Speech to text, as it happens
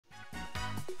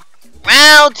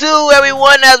Round 2,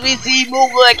 everyone, as we see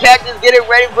Moogle and Cactus getting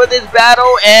ready for this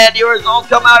battle, and the results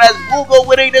come out as Moogle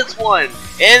winning this one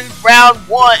in round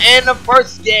 1 in the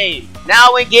first game.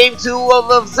 Now in game 2 of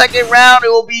the second round, it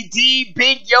will be Team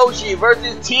Pink Yoshi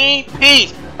versus Team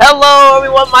Peach. Hello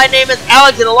everyone, my name is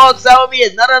Alex, and alongside with me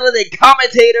is none other than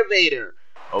Commentator Vader.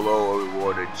 Hello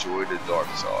everyone, enjoy the dark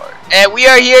side. And we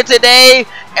are here today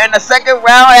in the second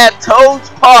round at Toad's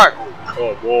Park.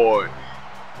 Oh, come on.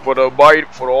 For the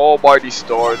almighty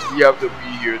stars, we have to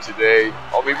be here today.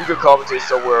 I mean, we could commentate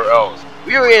somewhere else.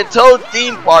 We are in Toad's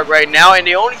theme park right now, and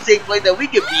the only safe place that we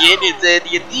could be in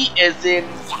is in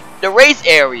the race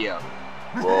area.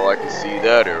 Well, I can see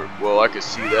that. I can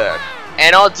see that.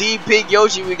 And on Team Pink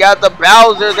Yoshi, we got the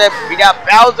Bowser. We got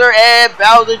Bowser and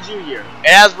Bowser Jr. And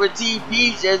as for Team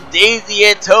Peach, it's Daisy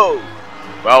and Toad.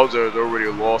 Bowser has already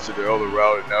lost in the other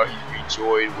round, and now he's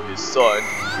rejoined with his son.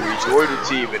 He rejoined the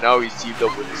team, and now he's teamed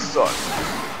up with his son.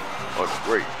 Oh,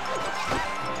 great.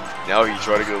 Now he's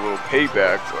trying to get a little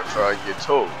payback or try and get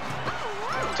Toad.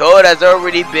 Toad has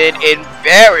already been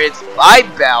embarrassed by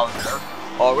Bowser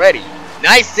already.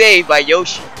 Nice save by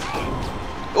Yoshi.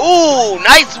 Ooh,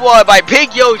 nice one by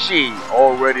Pink Yoshi.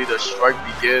 Already the strike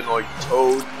began on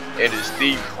Toad and his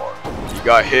theme park. He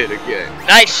got hit again.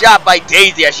 Nice shot by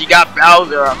Daisy as she got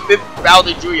Bowser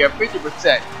Jr.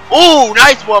 50%. Ooh,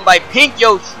 nice one by Pink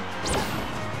Yoshi.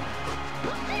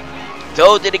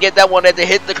 Toad didn't get that one as it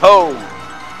hit the cone.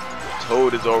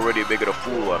 Toad is already making a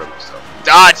fool out of himself.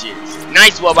 Dodges.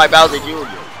 Nice one by Bowser Jr.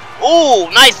 Ooh,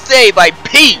 nice save by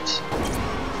Peach.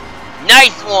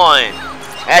 Nice one.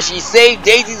 As she saved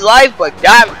Daisy's life, but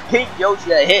got Pink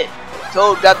Yoshi a hit.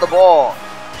 Toad got the ball.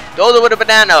 Toad with a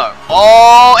banana.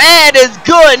 Oh, and it's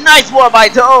good. Nice one by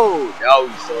Toad. Now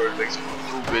he's starting to make some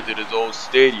improvements in his own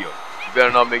stadium. You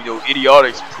better not make no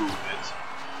idiotic improvements.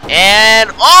 And,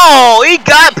 oh, he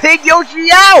got Pink Yoshi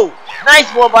out.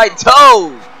 Nice one by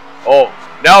Toad. Oh,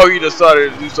 now he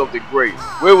decided to do something great.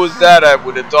 Where was that at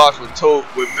when the dots with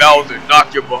Bowser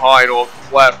knocked you behind off the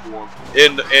platform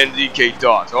in the NDK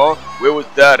dots, huh? Where was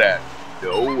that at?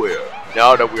 Nowhere.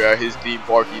 Now that we're at his theme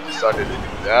park, he decided to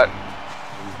do that.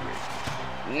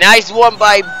 Nice one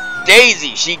by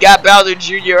Daisy. She got Bowser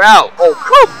Jr. out. Oh,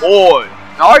 come on.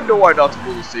 Now, I know I'm not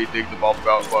supposed to say things about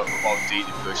Daisy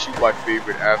because she's my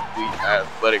favorite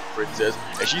athletic princess,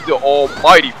 and she's the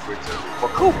almighty princess. But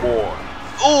come on.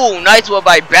 Ooh, nice one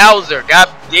by Bowser. Got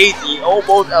Daisy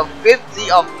almost a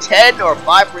 50 of 10 or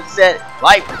 5%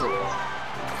 life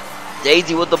points.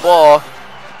 Daisy with the ball.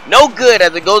 No good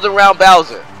as it goes around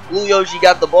Bowser. Blue Yoshi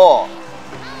got the ball.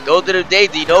 Goes to the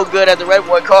Daisy. No good as the red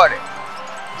one caught it.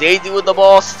 Daisy with the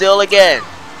ball still again.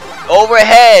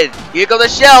 Overhead. Here comes the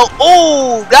shell.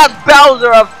 Ooh, got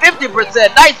Bowser a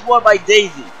 50%. Nice one by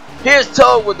Daisy. Here's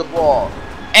Toad with the ball.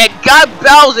 And got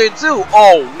Bowser too.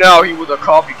 Oh, now he was a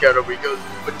copycatter because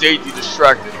Daisy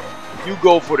distracted him. You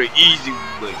go for the easy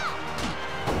win.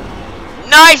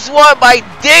 Nice one by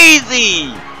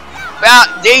Daisy.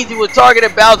 Daisy was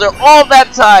targeting Bowser all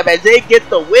that time as they get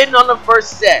the win on the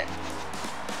first set.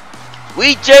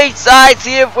 We changed sides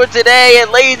here for today,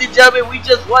 and ladies and gentlemen, we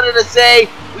just wanted to say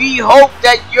we hope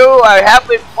that you are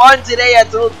having fun today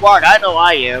at Toad's Park. I know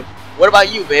I am. What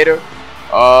about you, Vader?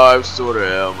 I sort of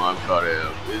am. I'm kind of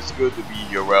am. It's good to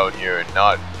be around here and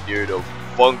not near the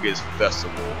Fungus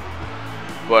Festival.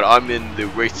 But I'm in the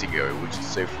racing area, which is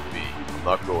safe for me. I'm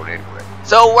not going anywhere.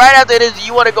 So right after this,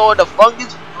 you want to go on the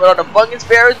Fungus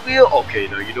Ferris wheel? Okay,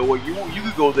 now you know what? You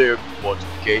can go there if you want to,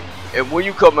 okay? And when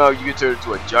you come out, you can turn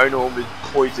into a ginormous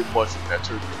poison mushroom that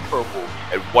turns into purple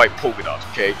and white polka dots,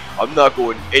 okay? I'm not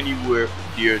going anywhere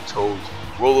near Toad's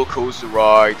roller coaster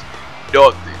rides,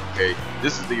 nothing, okay?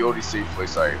 This is the only safe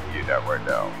place I am being at right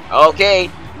now.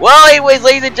 Okay. Well, anyways,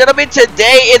 ladies and gentlemen,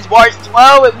 today is March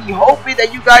 12th, and we hoping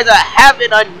that you guys are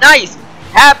having a nice,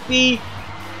 happy...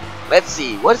 Let's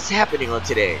see, what's happening on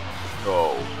today?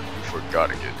 Oh, you forgot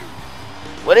again,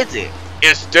 dude. What is it?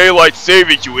 It's daylight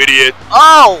savings, you idiot.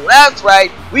 Oh, that's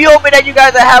right. We hoping that you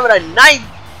guys are having a nice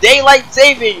daylight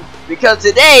saving because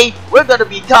today we're going to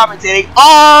be commentating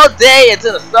all day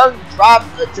until the sun drops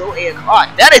until 8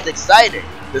 o'clock. That is exciting.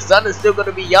 The sun is still going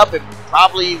to be up and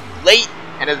probably late,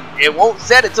 and it won't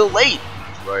set until late.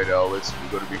 That's right, Alex.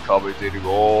 We're going to be commentating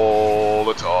all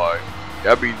the time.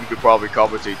 That means we could probably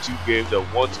commentate 2 games at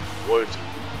once if we wanted to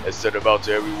and send them out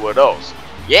to everyone else.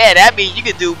 Yeah, that means you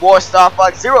could do more Star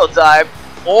Fox Zero time,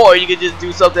 or you could just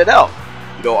do something else.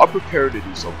 You know, I'm prepared to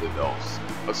do something else.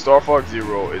 Star Fox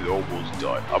Zero is almost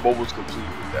done. I'm almost complete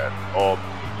with that.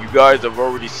 You guys have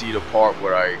already seen the part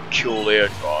where I kill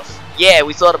Airtross. Yeah,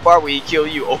 we saw the part where he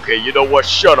killed you. Okay, you know what?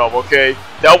 Shut up, okay?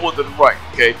 That wasn't right,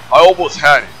 okay? I almost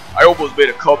had it. I almost made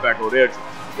a comeback on Airtross.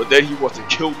 but then he wants to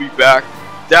kill me back.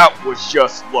 That was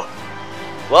just lucky.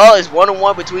 Well, it's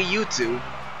 1-1 between you two.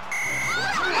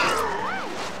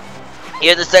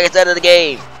 Here's the second set of the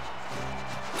game.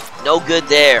 No good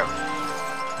there.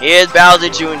 Here's Bowser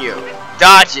Jr.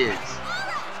 Dodges.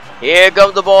 Here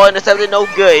comes the ball intercepted, no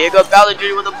good. Here comes Bowser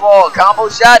Jr. with the ball. Combo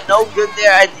shot, no good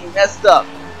there as he messed up.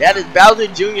 That is Bowser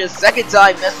Jr.'s second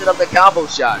time messing up the combo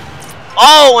shot.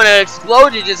 Oh, and an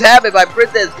explosion just happened by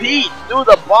Princess Peach. Threw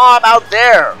the bomb out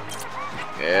there.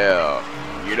 Yeah.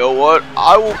 You know what?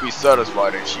 I will be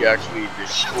satisfied if she actually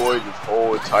destroyed this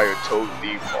whole entire Toad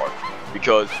theme park.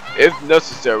 Because, if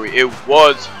necessary, it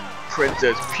was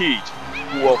Princess Peach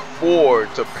who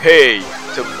afforded to pay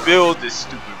to build this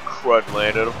stupid crud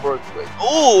land in the first place.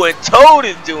 Ooh, and Toad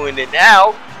is doing it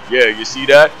now. Yeah, you see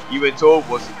that? Even Toad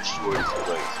wants to destroy this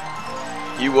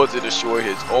place. He wants to destroy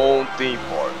his own theme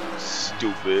park.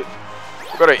 Stupid.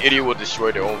 What kind of idiot would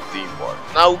destroy their own theme park?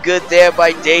 No good there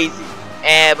by Daisy.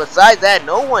 And besides that,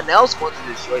 no one else wants to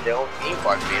destroy their own theme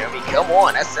park, man. I mean, come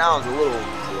on, that sounds a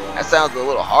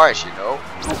little harsh, you know.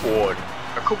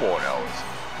 Come on,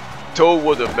 Alice. Toad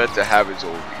wasn't meant to have his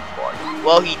own theme park.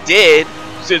 Well, he did.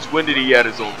 Since when did he have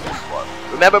his own theme park?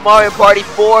 Remember Mario Party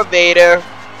 4, Vader?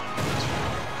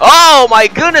 Oh my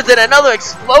goodness! And another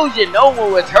explosion. No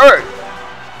one was hurt.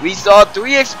 We saw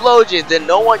 3 explosions, and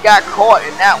no one got caught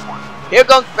in that one. Here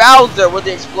comes Bowser with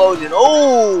the explosion.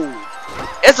 Ooh!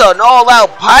 It's an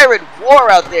all-out pirate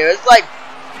war out there. It's like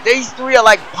these 3 are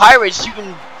like pirates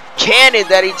shooting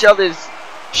cannons at each other's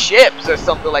ships or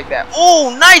something like that.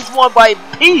 Ooh, nice one by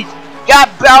Peach. Got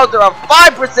Bowser a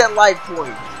 5% life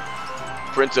point.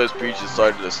 Princess Peach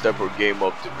decided to step her game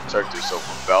up to protect herself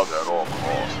from Bowser at all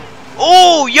costs.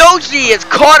 Ooh, Yoshi is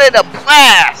caught in a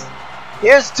blast.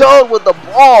 Here's Toad with the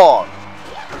ball.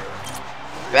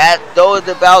 That throws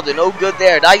to Bowser. No good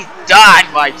there. Nice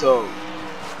dodge by Toad.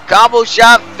 Combo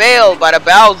shot failed by the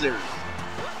Bowsers.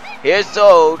 Here's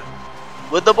Toad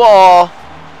with the ball.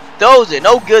 Throws it.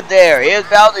 No good there. Here's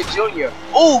Bowser Jr.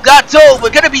 Ooh, got Toad,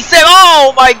 but gonna be saved.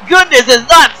 Oh my goodness, it's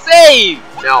not saved.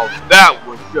 Now that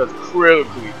was just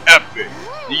critically epic.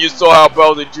 You saw how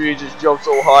Bowser Jr. just jumped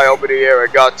so high up in the air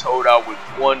and got Toad out with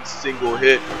one single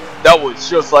hit. That was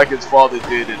just like his father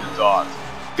did in the dots.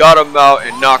 Got him out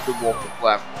and knocked him off the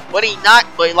platform.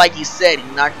 But like you said,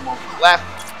 he knocked him off the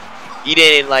platform. He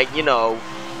didn't, like, you know,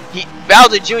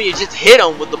 Bowser Jr. just hit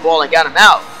him with the ball and got him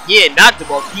out. He didn't knock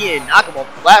him off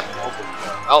the platform.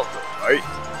 Out, right?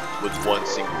 With one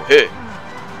single hit.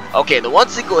 Okay, the one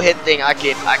single hit thing I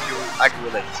can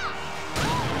relate to.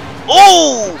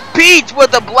 Ooh, Peach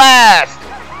with a blast.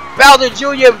 Bowser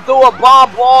Jr. threw a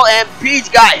bomb ball and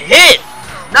Peach got hit.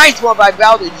 Nice one by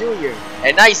Bowser Jr.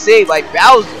 And nice save by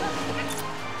Bowser.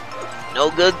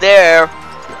 No good there.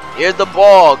 Here's the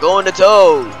ball going to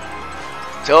Toad.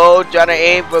 Toad trying to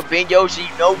aim for Big Yoshi.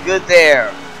 No good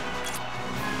there.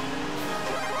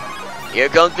 Here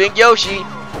comes Big Yoshi.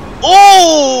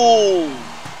 Ooh!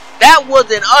 That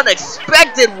was an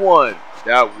unexpected one.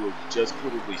 That was just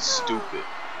critically stupid.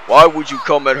 Why would you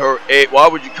come at her aid? Why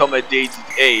would you come at Daisy's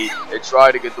aid and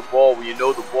try to get the ball when you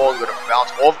know the ball is going to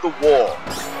bounce off the wall?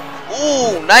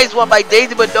 Ooh, nice one by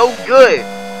Daisy, but no good.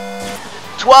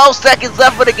 12 seconds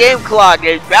left for the game clock,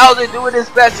 and Bowser doing his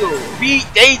special.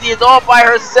 Daisy is all by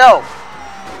herself.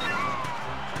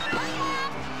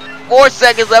 4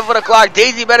 seconds left for the clock.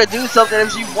 Daisy better do something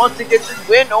if she wants to get this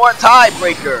win or a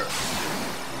tiebreaker.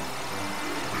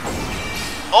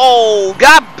 Oh,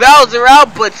 got Bowser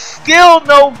out, but still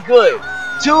no good.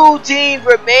 2 teams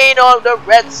remain on the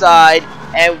red side,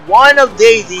 and one of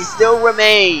Daisy still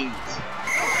remains.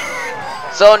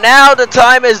 So now the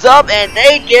time is up, and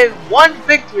they get 1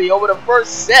 victory over the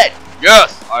first set.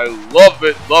 Yes, I love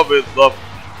it, love it, love it.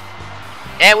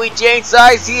 And we change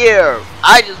sides here.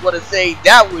 I just want to say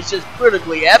that was just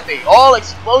critically epic. All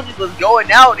explosions was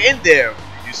going out in there.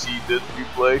 You see this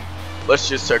replay? Let's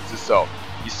just check this out.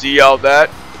 You see how that?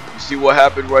 You see what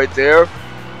happened right there?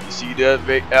 You see that,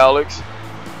 Alex?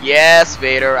 Yes,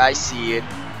 Vader, I see it.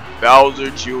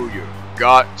 Bowser Jr.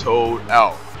 got Toad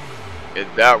out in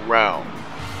that round.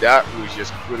 That was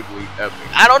just critically epic.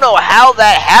 I don't know how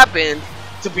that happened,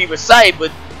 to be precise,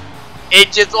 but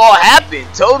it just all happened.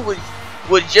 Toad was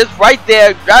just right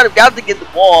there, got to get the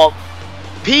ball.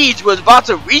 Peach was about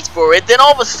to reach for it, then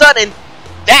all of a sudden,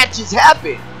 that just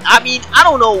happened. I mean, I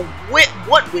don't know what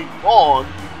went wrong.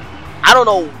 I don't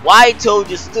know why Toad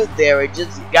just stood there and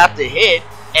just got the hit,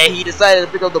 and he decided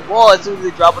to pick up the ball as soon as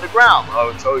it dropped on the ground. I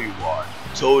will tell you why.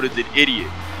 Toad is an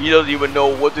idiot. He doesn't even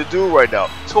know what to do right now.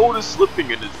 Toad is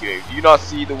slipping in this game. Do you not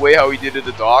see the way how he did in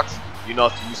the docks? Do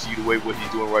you see the way what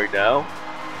he's doing right now?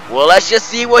 Well, let's just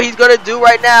see what he's going to do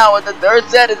right now in the third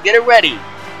set. Is get it ready.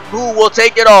 Who will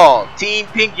take it all? Team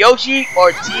Pink Yoshi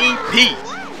or Team Peach?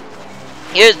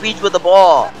 Here's Peach with the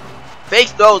ball.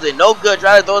 Fakes throws it. No good.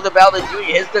 Trying to throw the Bowser Jr.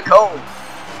 Hits the cone.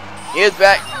 Here's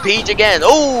back Peach again.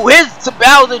 Oh, hits to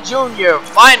Bowser Jr.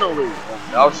 Finally.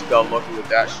 Now she got lucky with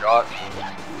that shot.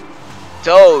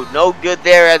 Toad, no good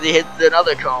there as he hits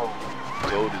another cone.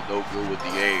 Toad is no good with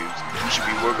the aims. He should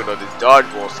be working on his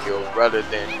dodgeball skills rather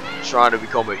than trying to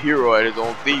become a hero at his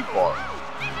own theme park.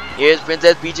 Here's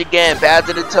Princess Peach again,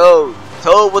 passing to Toad.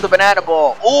 Toad with a banana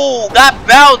ball. Ooh, got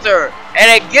Bowser,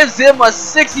 and it gives him a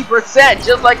 60%,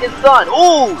 just like his son.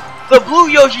 Ooh, the blue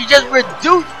Yoshi just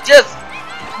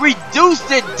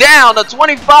reduced it down to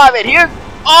 25, and here,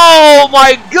 oh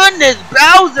my goodness,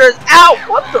 Bowser's out.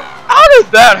 What the? How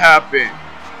did that happen?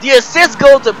 The assist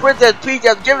goes to Princess Peach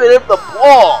as giving him the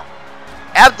ball.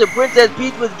 After Princess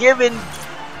Peach gave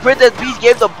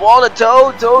the ball to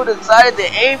Toad. Toad decided to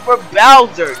aim for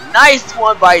Bowser. Nice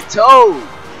one by Toad.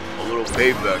 A little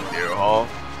payback there, huh?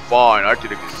 Fine, I can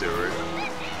consider it.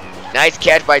 Nice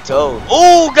catch by Toad.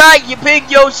 Ooh, got you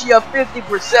Pink Yoshi a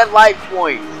 50% life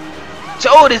point.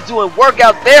 Toad is doing work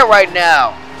out there right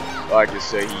now. I can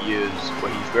say he is, but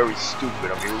he's very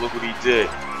stupid. I mean, look what he did.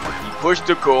 He pushed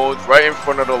the cones right in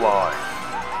front of the line.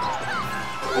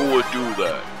 Who would do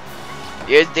that?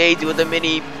 Here's Daisy with the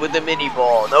mini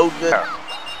ball. No good.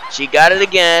 She got it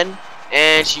again,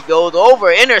 and she goes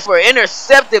over.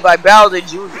 Intercepted by Bowser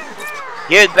Jr.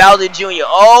 Here's Bowser Jr.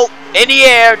 Oh, in the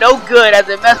air. No good as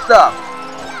it messed up.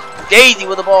 Daisy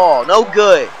with the ball. No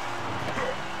good.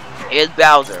 Here's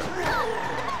Bowser.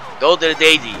 Throws to the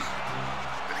Daisy.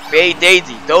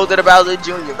 Daisy throws to the Bowser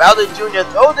Jr. Bowser Jr.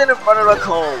 throws it in front of the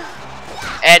cone.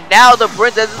 And now the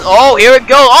princess is, oh, here it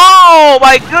goes. Oh,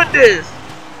 my goodness.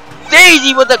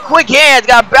 Daisy with the quick hands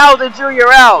got Bowser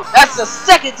Jr. out. That's the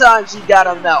second time she got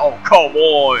him now. Oh, come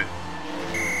on.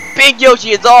 Pink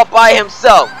Yoshi is all by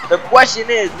himself. The question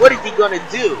is, what is he going to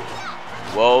do?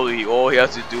 Well, all he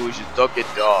has to do is just duck and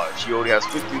dodge. He only has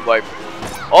 50 life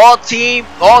points. All team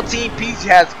Peach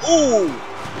has, ooh,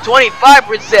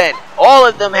 25%. All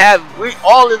of them have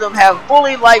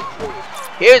fully life points.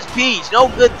 Here's Peach, no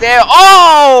good there.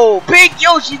 Oh, Pink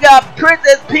Yoshi got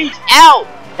Princess Peach out,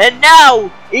 and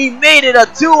now he made it a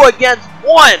 2 against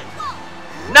 1.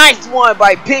 Nice one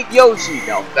by Pink Yoshi.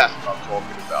 Now that's what I'm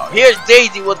talking about. Here's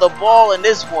Daisy with the ball in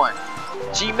this one.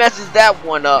 She messes that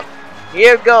one up.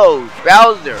 Here goes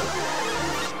Bowser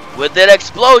with an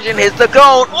explosion, hits the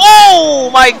cone. Oh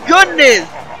my goodness!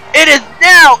 It is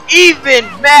now even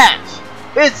match.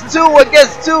 It's 2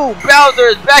 against 2. Bowser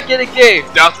is back in the game.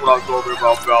 That's what I'm talking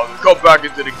about, Bowser. Come back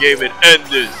into the game and end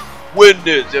this, win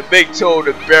this, and make Toad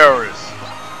embarrassed.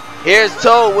 Here's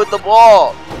Toad with the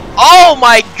ball. Oh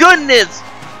my goodness!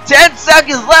 10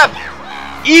 seconds left.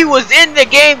 He was in the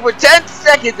game for 10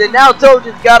 seconds, and now Toad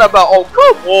just got him out. Oh,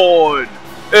 come on!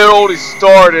 It only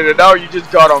started, and now you just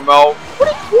got him out. What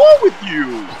is wrong with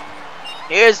you?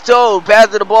 Here's Toad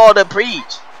passing the ball to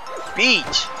Peach.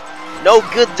 Peach, no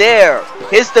good there.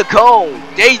 Hits the cone.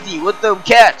 Daisy with the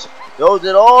catch. Throws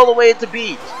it all the way to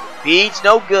Peach. Peach,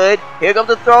 no good. Here comes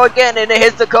the throw again, and it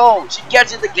hits the cone. She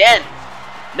catches again.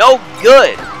 No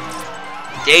good.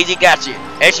 Daisy got you.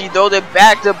 And she throws it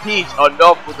back to Peach.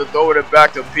 Enough with the throwing it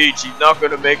back to Peach. She's not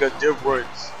going to make a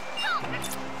difference.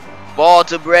 Ball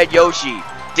to Red Yoshi.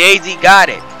 Daisy got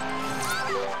it.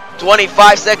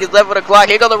 25 seconds left on the clock.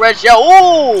 Here goes the red shell.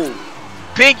 Ooh!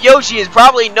 Pink Yoshi is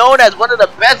probably known as one of the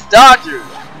best dodgers.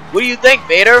 What do you think,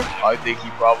 Vader? I think he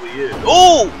probably is.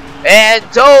 Ooh! And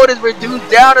Toad is reduced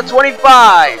down to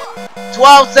 25.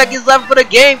 12 seconds left for the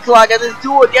game clock as it's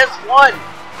 2 against 1.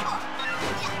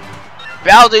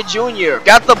 Bowser Jr.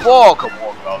 got the ball. Come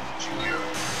on, Bowser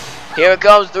Jr. Here it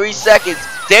comes, 3 seconds.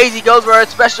 Daisy goes for her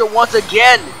special once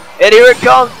again. And here it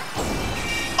comes.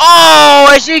 Oh,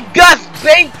 and she guts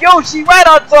Pink Yoshi right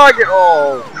on target.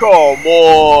 Oh, come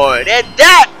on. And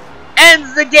that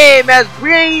ends the game as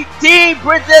Team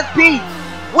Princess Peach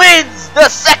wins the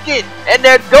second. And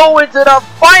they're going to the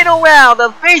final round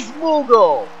of Face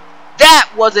Moogle.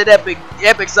 That was an epic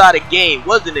game,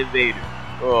 wasn't it, Vader?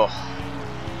 Oh,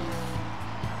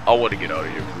 I want to get out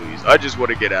of here, please. I just want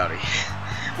to get out of here.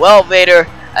 Well, Vader,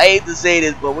 I hate to say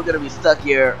this, but we're going to be stuck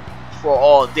here for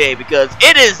all day because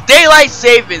it is daylight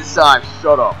savings time.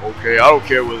 Shut up, okay? I don't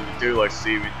care whether it's daylight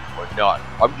savings or not.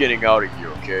 I'm getting out of here,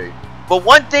 okay? But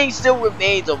one thing still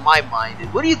remains on my mind is,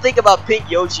 what do you think about Pink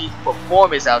Yoshi's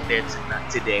performance out there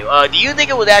today? Do you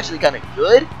think it was actually kind of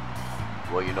good?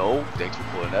 Well, you know, thanks for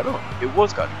pulling that up. It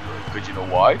was kind of good. Because you know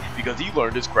why? Because he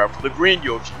learned his crap from the green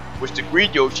Yoshi, which the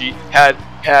green Yoshi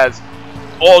has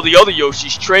all the other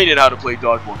Yoshis training how to play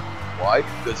dodgeball. why?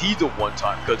 Because he's a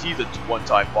one-time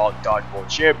dodgeball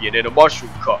champion in a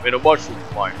Mushroom Cup, in a Mushroom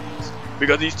Finals.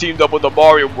 Because he's teamed up with the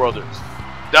Mario Brothers.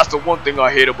 That's the one thing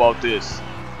I hate about this.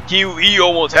 He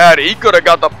almost had it. He could have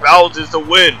got the Bowsers to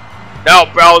win. Now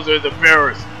Bowser is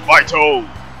embarrassed by Toad.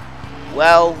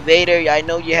 Well, Vader, I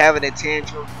know you're having a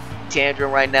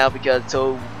tantrum right now because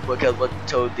what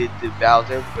Toad did to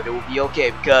Bowser, but it will be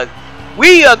okay because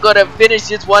we are gonna finish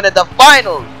this one at the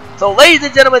finals. So, ladies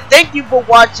and gentlemen, thank you for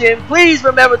watching. Please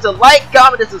remember to like,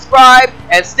 comment, and subscribe,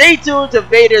 and stay tuned to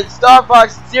Vader's Star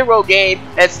Fox Zero game,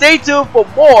 and stay tuned for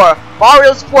more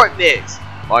Mario Sport Mix.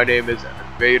 My name is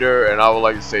Vader, and I would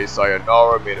like to say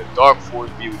sayonara. May the Dark Force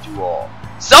be with you all.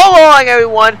 So long,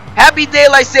 everyone. Happy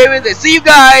daylight savings, and see you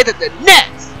guys at the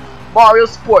next Mario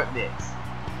Sport Mix.